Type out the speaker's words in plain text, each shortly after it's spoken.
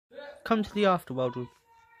come to the afterworld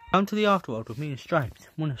with me and Stripes.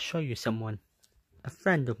 I want to show you someone. A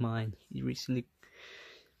friend of mine.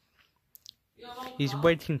 He's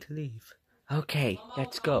waiting to leave. Okay,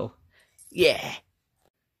 let's go. Yeah.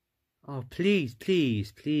 Oh, please.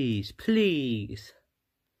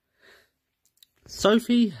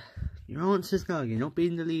 Sophie, your answer's no. You're not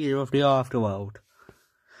being the leader of the afterworld.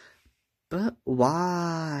 But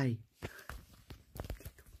why?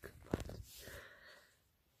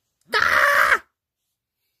 Ah!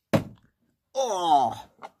 Oh!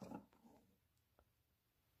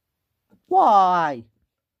 Why?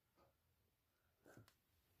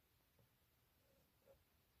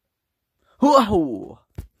 Whoa!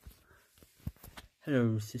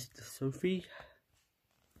 Hello, Sister Sophie.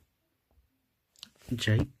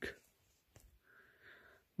 Jake.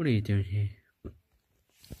 What are you doing here?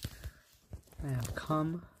 I have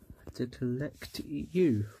come to collect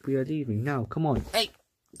you. We are leaving now. Come on. Hey!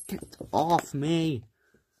 Get off me!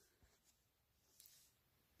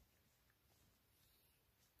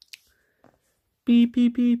 Beep,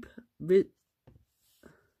 beep, beep.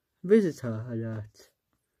 Visitor alert.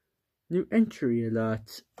 New entry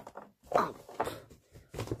alert. Oh.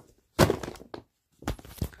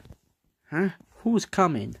 Huh? Who's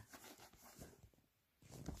coming?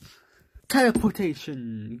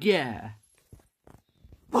 Teleportation! Yeah!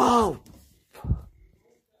 Whoa!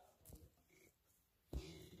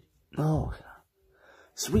 Oh,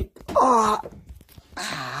 sweet. Oh!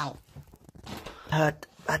 Ow! Hurt.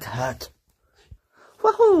 That hurt.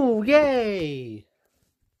 Woohoo! Yay!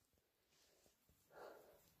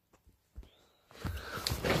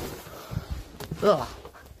 Ugh.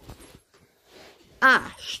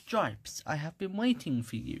 Ah, Stripes, I have been waiting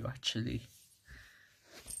for you, actually.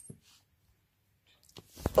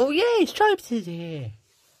 Oh yay, Stripes is here.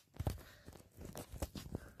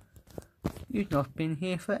 You've not been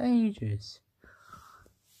here for ages.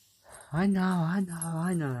 I know.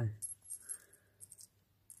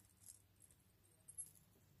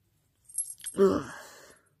 Ugh.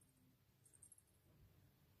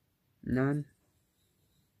 None.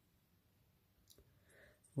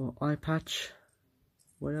 Or eye patch.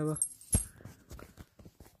 Whatever.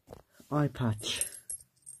 Eye patch.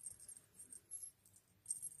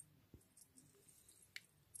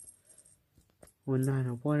 Or none,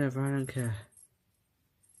 or whatever, I don't care.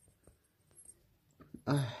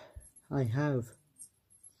 I have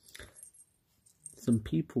some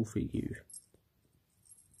people for you.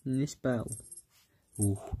 In this bell.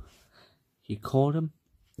 Ooh. You called him?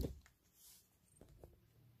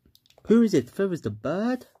 Who is it? Feathers the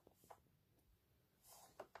bird?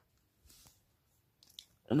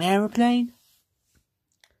 An aeroplane?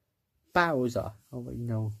 Bowser. Oh wait,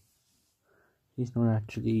 no. He's not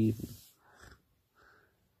actually evil.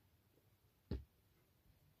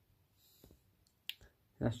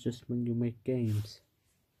 That's just when you make games.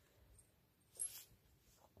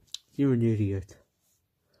 You're an idiot.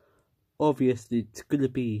 Obviously, it's gonna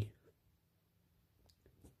be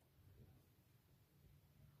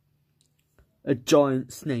a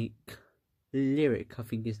giant snake. Lyric, I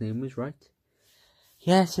think his name was, right?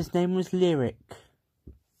 Yes, his name was Lyric.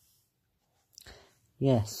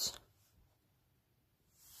 Yes.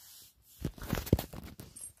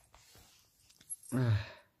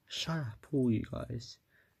 Shut up, all you guys.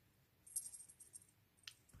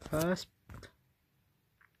 First,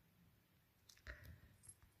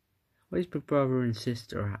 where's my brother and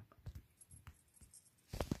sister at?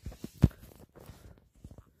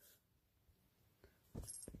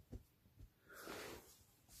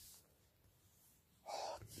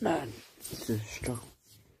 Oh, man, this is a struggle.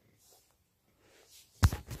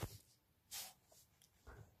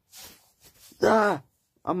 Ah,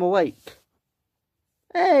 I'm awake.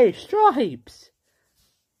 Hey, Stripes!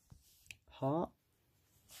 Heart.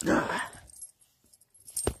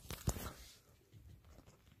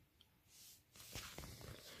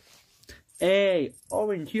 Hey,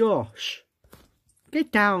 Orange Yosh.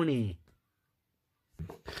 Get down here.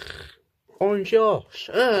 Orange Yosh.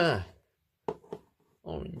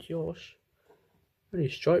 Orange Yosh. Only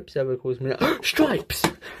Stripes ever calls me that. Stripes!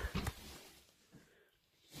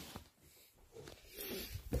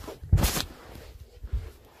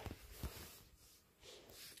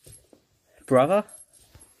 Brother?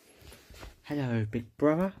 Hello, big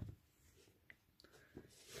brother.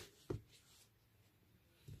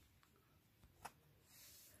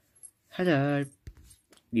 Hello,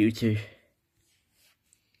 you two.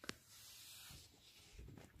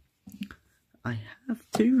 I have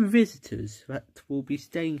two visitors that will be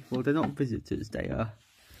staying. Well, they're not visitors, they are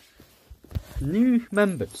new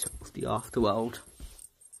members of the Afterworld.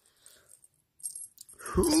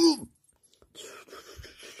 Oh!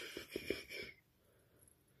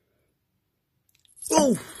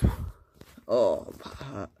 Oh,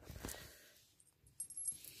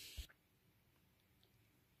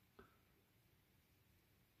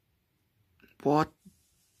 what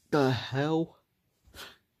the hell?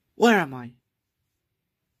 Where am I?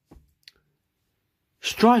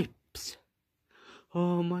 Stripes!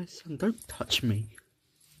 Oh, my son, don't touch me.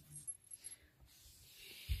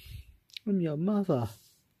 I'm your mother.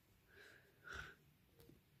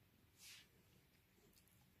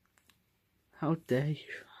 How dare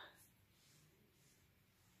you?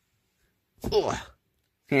 Oh.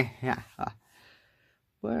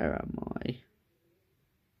 Where am I?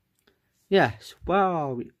 Yes, where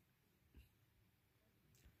are we?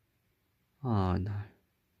 Oh no.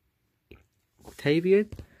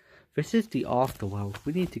 Octavian? This is the afterworld.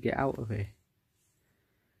 We need to get out of here.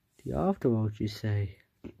 The afterworld, you say?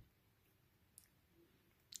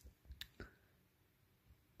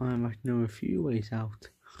 I might know a few ways out.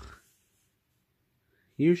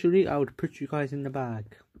 Usually I would put you guys in the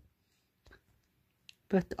bag.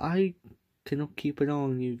 But I cannot keep an eye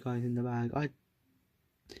on you guys in the bag.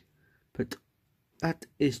 But that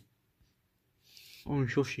is on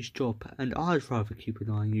Shoshi's job, and I'd rather keep an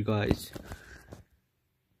eye on you guys.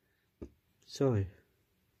 Sorry.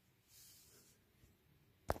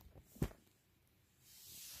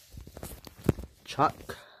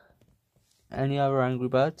 Chuck. Any other Angry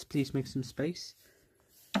Birds? Please make some space.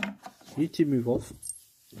 You two move off.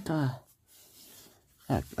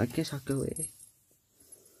 I guess I'll go here.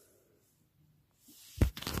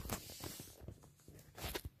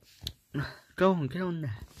 Go on, get on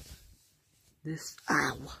there.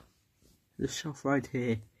 Ow. This shelf right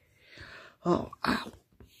here. Oh, ow.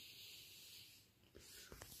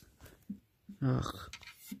 Ugh.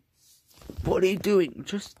 What are you doing?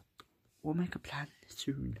 We'll make a plan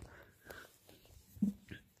soon.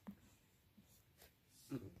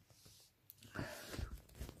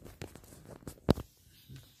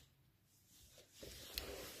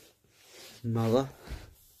 Mother.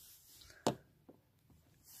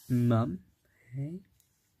 Mum. Hey.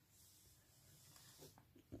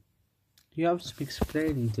 You have some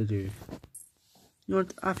explaining to do. You know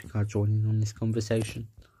what? I think I'll join in on this conversation.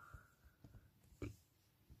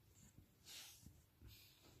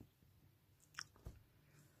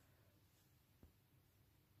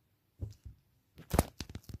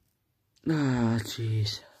 Ah,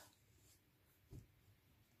 jeez.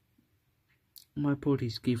 My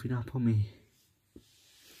body's giving up on me.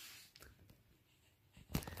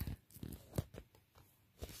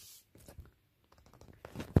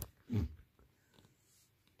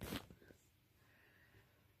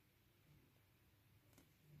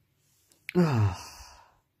 Ah.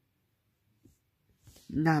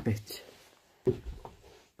 Nabbit.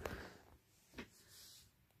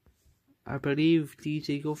 I believe these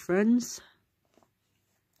are your friends.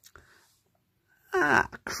 Ah,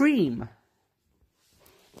 Cream.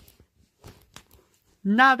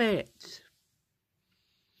 Nabbit.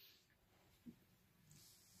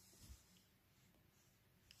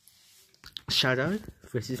 Shadow,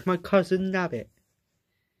 this is my cousin Nabbit.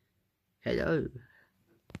 Hello.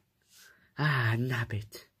 Ah,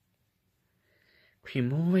 Nabbit.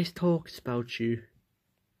 Cream always talks about you.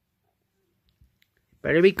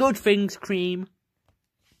 Better be good things, Cream.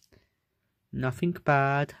 Nothing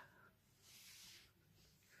bad.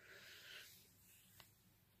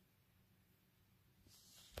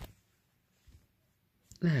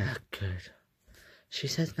 Ah, good. She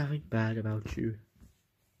says nothing bad about you.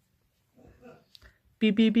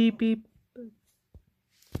 Beep, beep, beep, beep.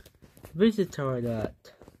 Visitor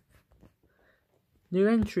alert. New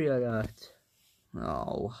entry alert.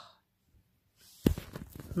 Oh.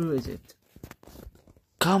 Who is it?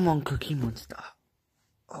 Come on, Cookie Monster.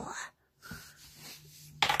 Oh.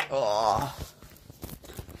 Oh.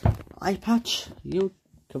 Eye Patch,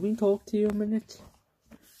 can we talk to you a minute?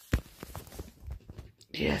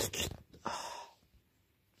 Yes, just...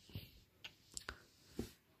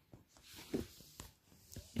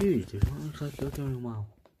 You do not look like you're doing well.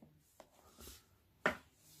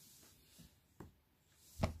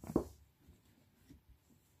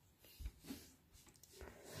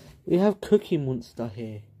 We have Cookie Monster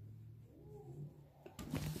here.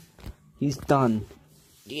 He's done.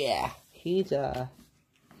 Yeah, he's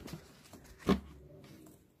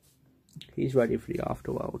ready for the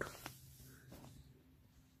afterworld.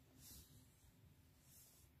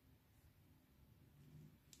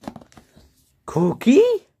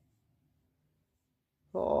 Cookie?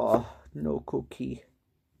 Oh, no Cookie.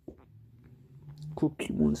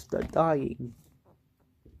 Cookie Monster dying.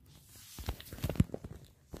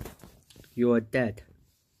 You are dead.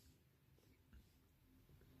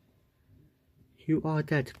 You are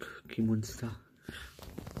dead, Cookie Monster.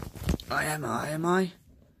 Am I?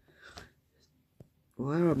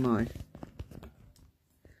 Where am I?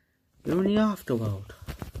 You're in the afterworld.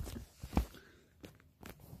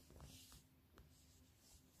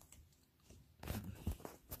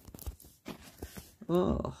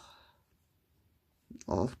 Oh.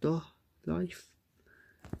 Afterlife?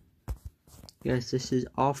 Yes, this is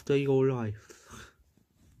after your life.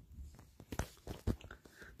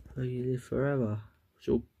 So you live forever.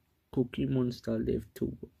 So Cookie Monster lived to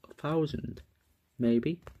 1,000,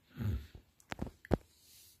 maybe.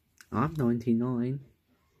 I'm 99.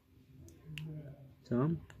 So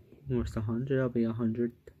I'm almost 100. I'll be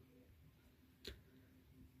 100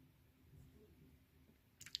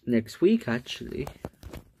 next week, actually.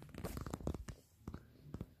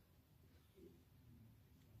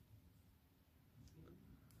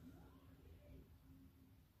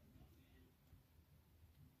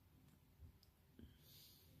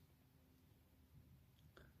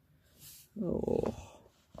 Oh.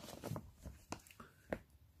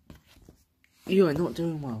 You are not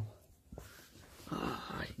doing well.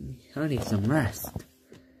 I need some rest.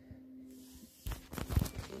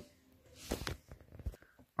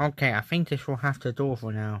 Okay, I think this will have to do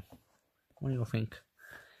for now. What do you think?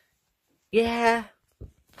 Yeah.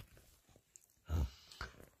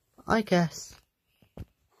 I guess.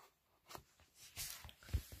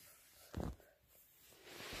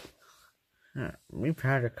 We've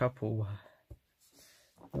had a couple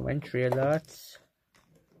new entry alerts.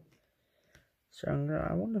 So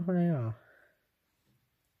I wonder who they are.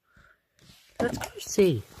 Let's go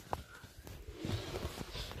see.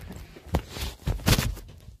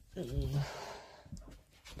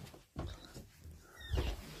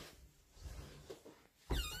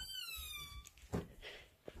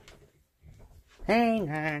 Hang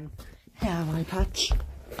on. Here, my patch.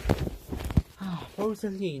 Ah,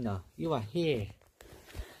 Rosalina, you are here.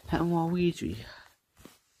 And Waluigi.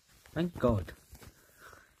 Thank God.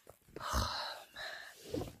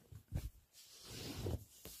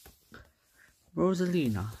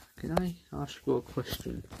 Rosalina, can I ask you a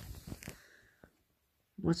question?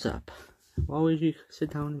 What's up? Waluigi,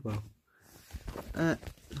 sit down as well.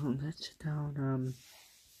 Let's sit down,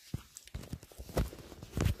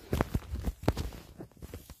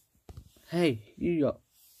 Hey, you.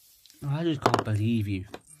 I just can't believe you.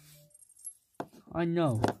 I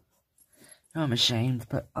know. I'm ashamed,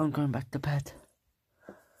 but I'm going back to bed.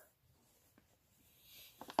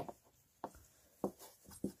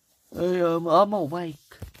 I'm awake.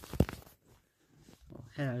 Oh,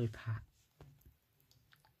 hello, Pat.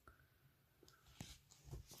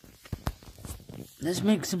 Let's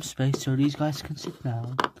make some space so these guys can sit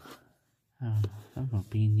down. Oh, I'm not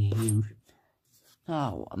being near you.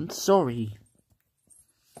 Oh, I'm sorry.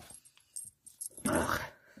 Ugh.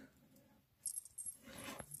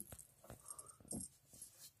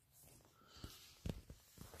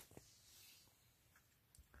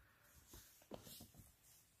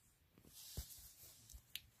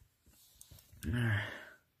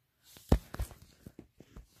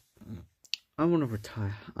 I want to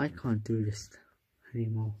retire. I can't do this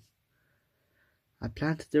anymore. I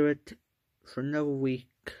plan to do it for another week.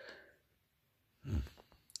 I'm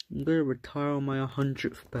going to retire on my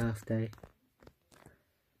 100th birthday.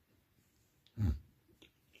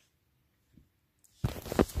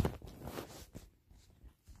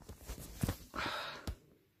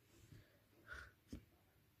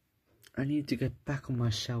 I need to get back on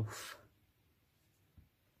myself.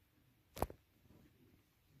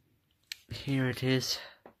 Here it is.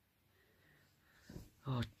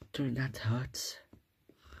 Oh, doing that hurts.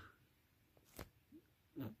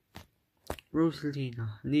 Rosalina,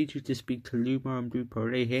 I need you to speak to Luma and Blooper.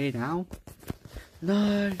 Are they here now?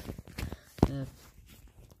 No.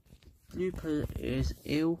 Blooper is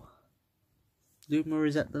ill. Luma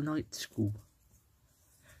is at the night school.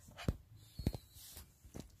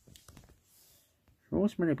 You're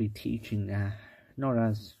always meant to be teaching there. Not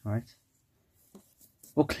us, right?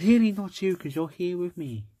 Well, clearly not you, because you're here with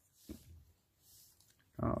me.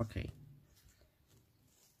 Oh, okay.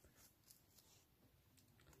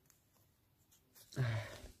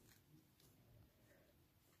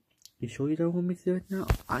 You sure you don't want me to do it now?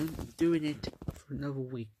 I'm doing it for another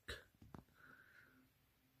week.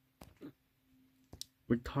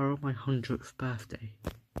 Retire on my 100th birthday.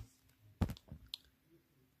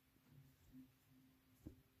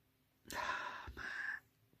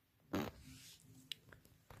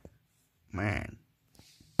 Man.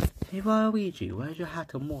 Hey Waluigi, where's your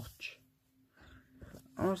hat and watch?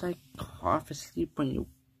 I was like half asleep when you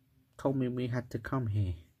told me we had to come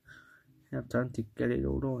here. I have time to get it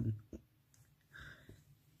all on.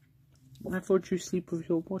 I thought you sleep with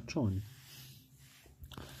your watch on.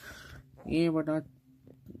 Yeah, but I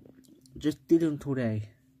just didn't today.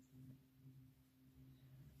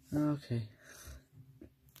 Okay.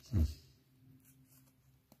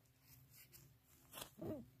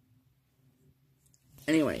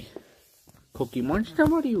 Anyway, Cookie Monster,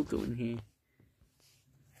 what are you doing here?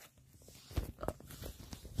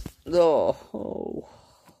 Oh.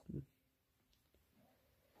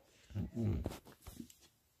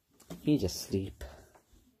 He's asleep.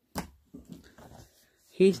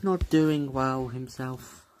 He's not doing well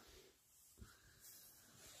himself.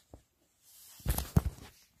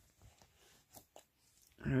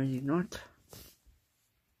 Are you not?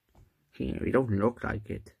 Yeah, he don't look like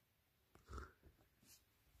it.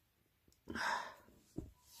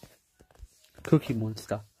 Cookie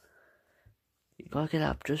Monster. You gotta get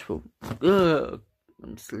up just for... Ugh,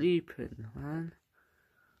 I'm sleeping, man.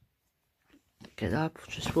 Get up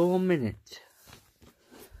just for 1 minute.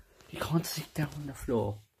 You can't sit down on the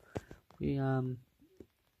floor. We've got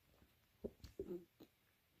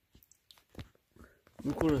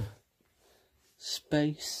a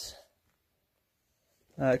space.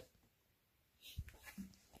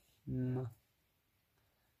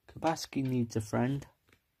 Kabaski needs a friend.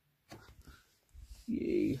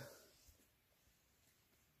 Yay.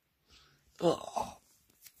 Oh.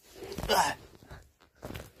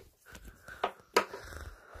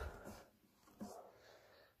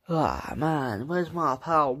 Ah, man, where's my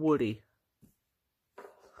pal Woody?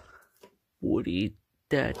 Woody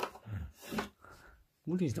dead.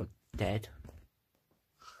 Woody's not dead.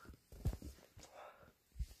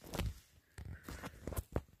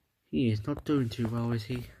 He is not doing too well, is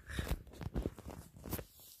he?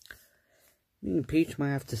 Me and Peach might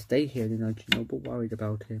have to stay here tonight, you know, but worried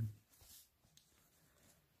about him.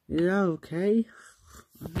 Is that okay?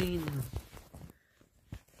 I mean...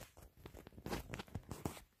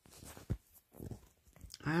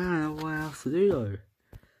 I don't know what else to do though.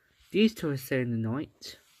 These two are staying the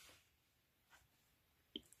night.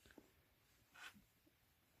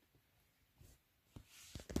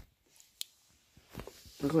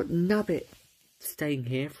 I've got Nubbit staying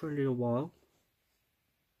here for a little while.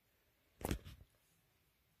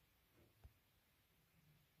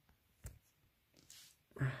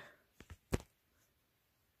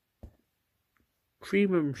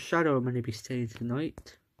 Cream and Shadow are going to be staying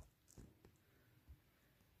tonight.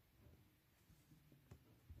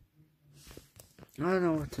 I don't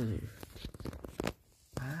know what to do.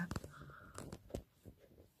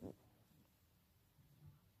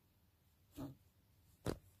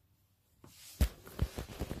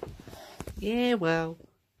 Yeah, well.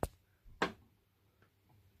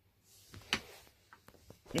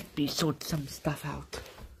 Let me sort some stuff out.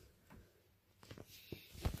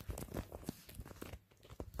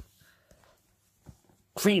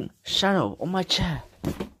 Cream, Shadow, on my chair.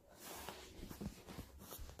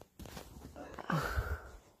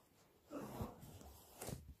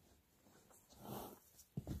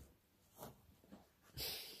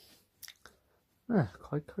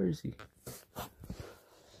 Quite cozy.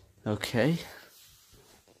 Okay.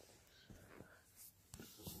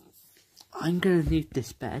 I'm gonna need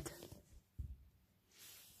this bed.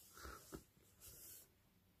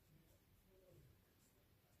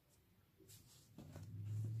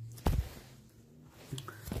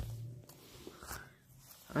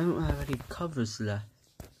 I don't have any covers left.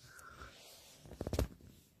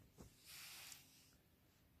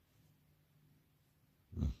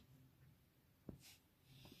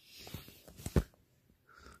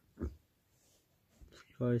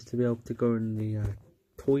 For you guys to be able to go in the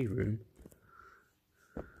toy room.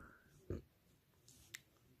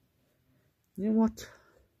 You know what?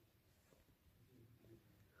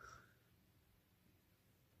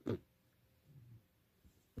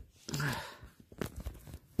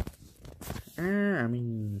 I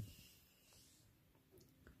mean...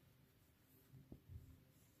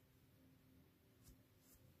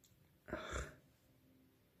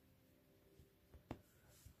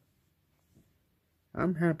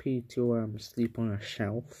 I'm happy to sleep on a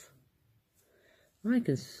shelf.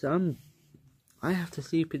 I have to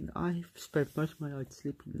sleep in... I've spent most of my night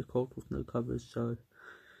sleeping in the cold with no covers, so...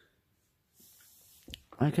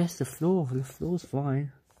 I guess the floor's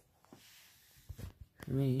fine.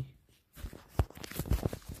 For me.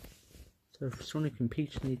 So if Sonic and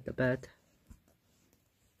Peach need the bed...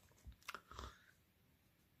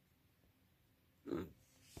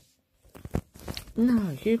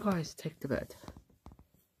 No, you guys take the bed.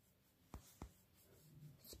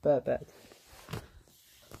 Spare bed.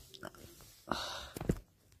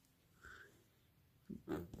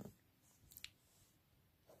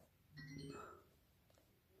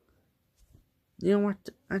 You know what?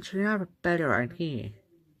 Actually, I have a better idea.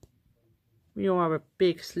 We all have a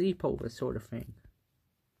big sleepover sort of thing.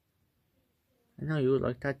 I know you would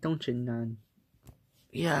like that, don't you, Nan?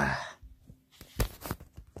 Yeah.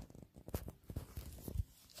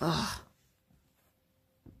 Ah.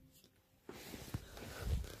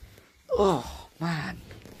 Oh, man.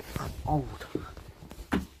 I'm old.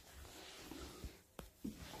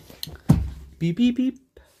 Beep, beep, beep.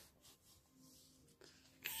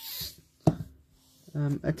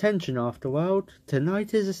 Attention Afterworld.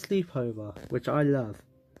 Tonight is a sleepover, which I love.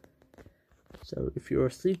 So if you're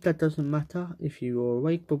asleep, that doesn't matter. If you're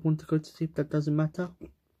awake but want to go to sleep, that doesn't matter.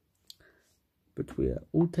 But we are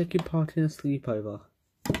all taking part in a sleepover.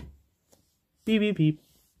 Beep, beep, beep.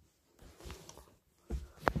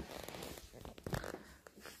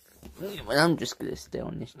 Well, I'm just gonna stay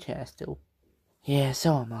on this chair still. Yeah,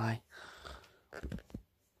 so am I.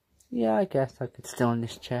 Yeah, I guess I could stay on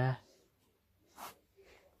this chair.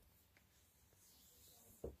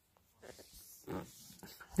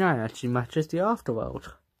 That actually matches the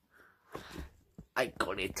Afterworld. I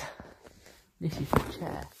got it. This is the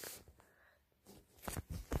chair.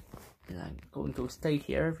 And I'm going to stay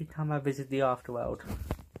here every time I visit the Afterworld.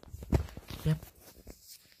 Yep.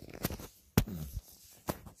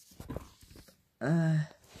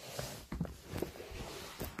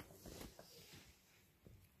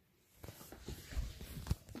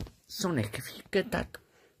 Sonic, if you get that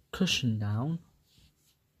cushion down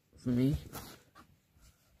for me.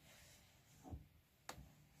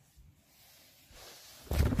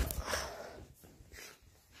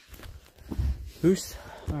 Who's...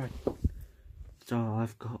 Alright. So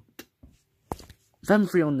I've got them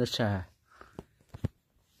three on the chair.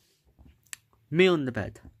 Me on the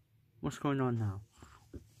bed. What's going on now?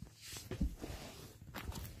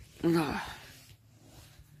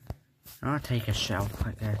 I'll take a shelf,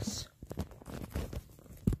 I guess.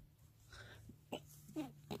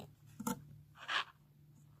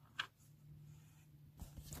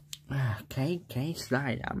 Okay,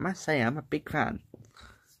 slide. I must say I'm a big fan.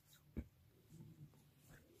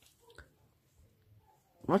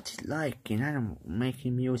 What's it like in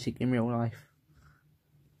making music in real life?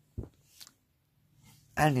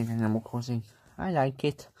 And in Animal Crossing. I like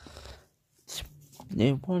it.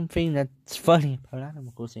 The one thing that's funny about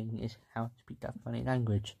Animal Crossing is how to speak that funny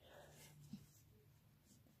language.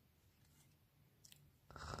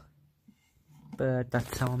 But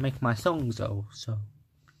that's how I make my songs though, so...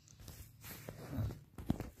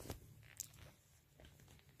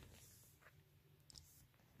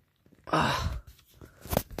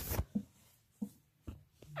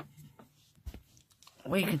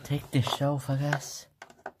 We can take this shelf, I guess.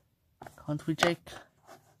 Can't we, Jake?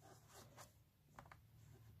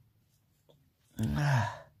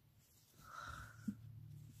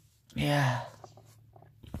 Yeah.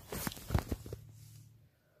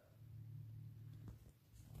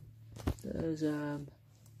 There's,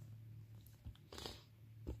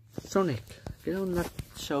 Sonic, get on that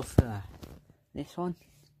shelf there. This one?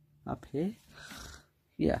 Up here?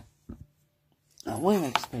 Yeah. Oh, we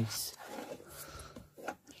make space.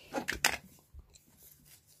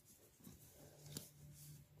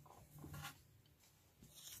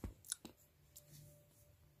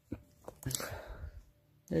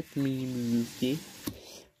 Let me move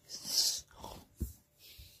this.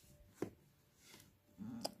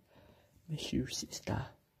 Miss you, sister.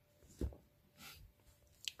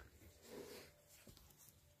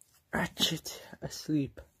 Ratchet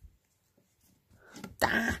asleep.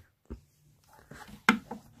 Ah.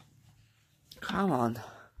 Come on.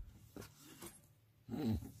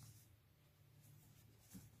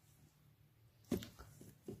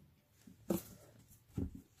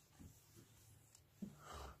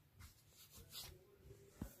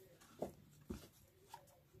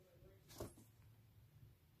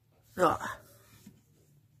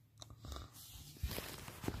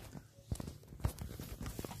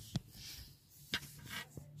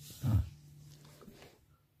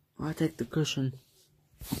 I take the cushion.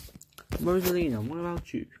 Rosalina, what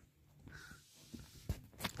about you?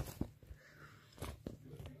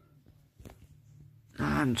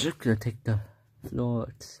 I'm just gonna take the floor.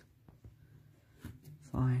 It's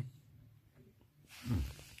fine.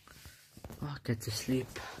 I'll get to sleep.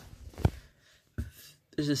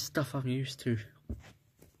 This is stuff I'm used to.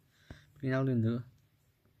 Being out in the...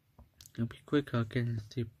 It'll be quicker getting to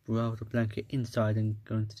sleep without a blanket inside and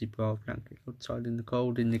going to sleep without a blanket outside in the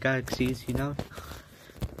cold in the galaxies, you know?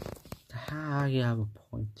 Ah, you have a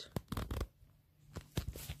point.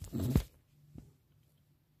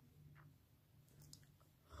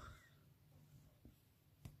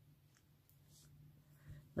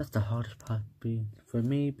 That's the hardest part for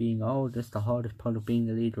me, being old, that's the hardest part of being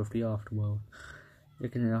the leader of the afterworld.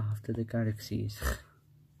 Looking after the galaxies.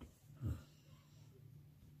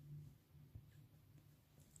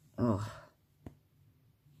 Oh.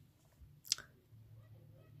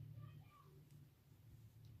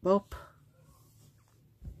 Well.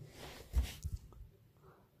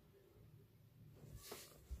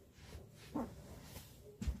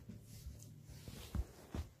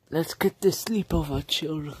 Let's get this sleepover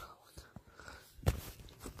children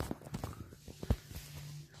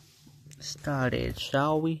started,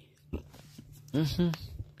 shall we?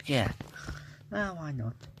 Yeah. Well, why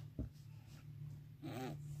not?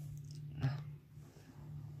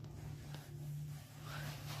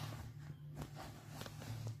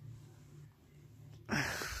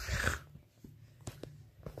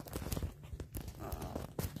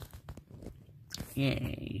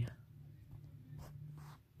 Yay.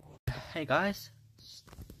 Hey guys.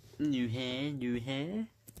 New here.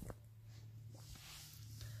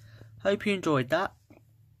 Hope you enjoyed that.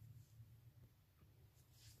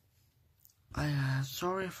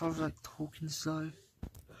 Sorry if I was like talking slow.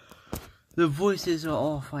 The voices are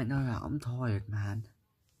off right now. I'm tired, man.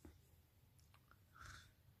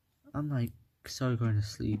 I'm like so going to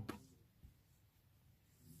sleep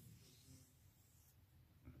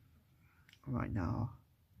right now.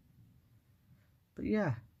 But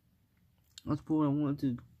yeah, that's what I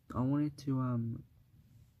wanted to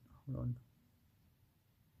hold on.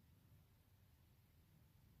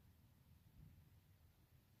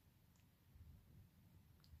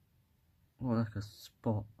 Oh, that's a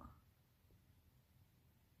spot.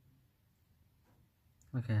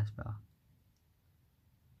 Okay, that's better.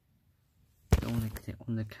 Don't want to get it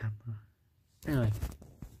on the camera. Anyway,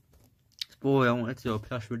 boy, I wanted to do a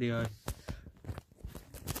plush video.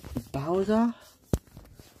 Bowser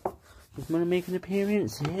is going to make an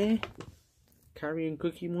appearance here, carrying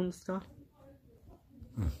Cookie Monster.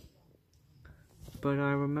 But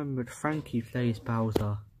I remembered Frankie plays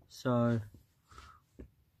Bowser, so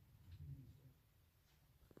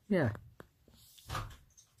yeah.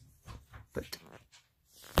 But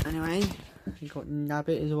anyway, you got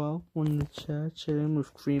Nabbit as well on the chair, chilling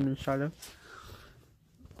with Cream and Shadow.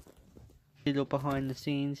 A little behind the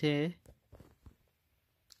scenes here.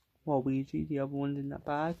 Waluigi, the other one's in that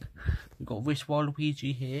bag. We've got this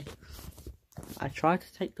Waluigi here. I tried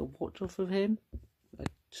to take the watch off of him.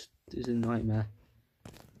 It's a nightmare.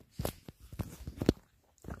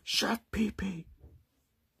 Chef Pee-Pee!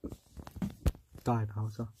 Die,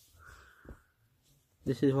 Bowser.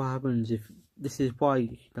 This is what happens if... This is why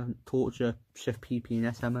you don't torture Chef Pee-Pee in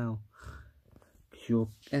SML. Because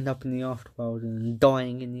you'll end up in the afterworld and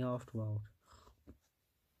dying in the afterworld.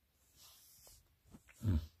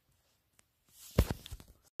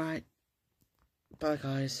 Right. Bye,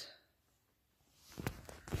 guys.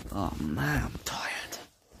 Oh, man, I'm tired.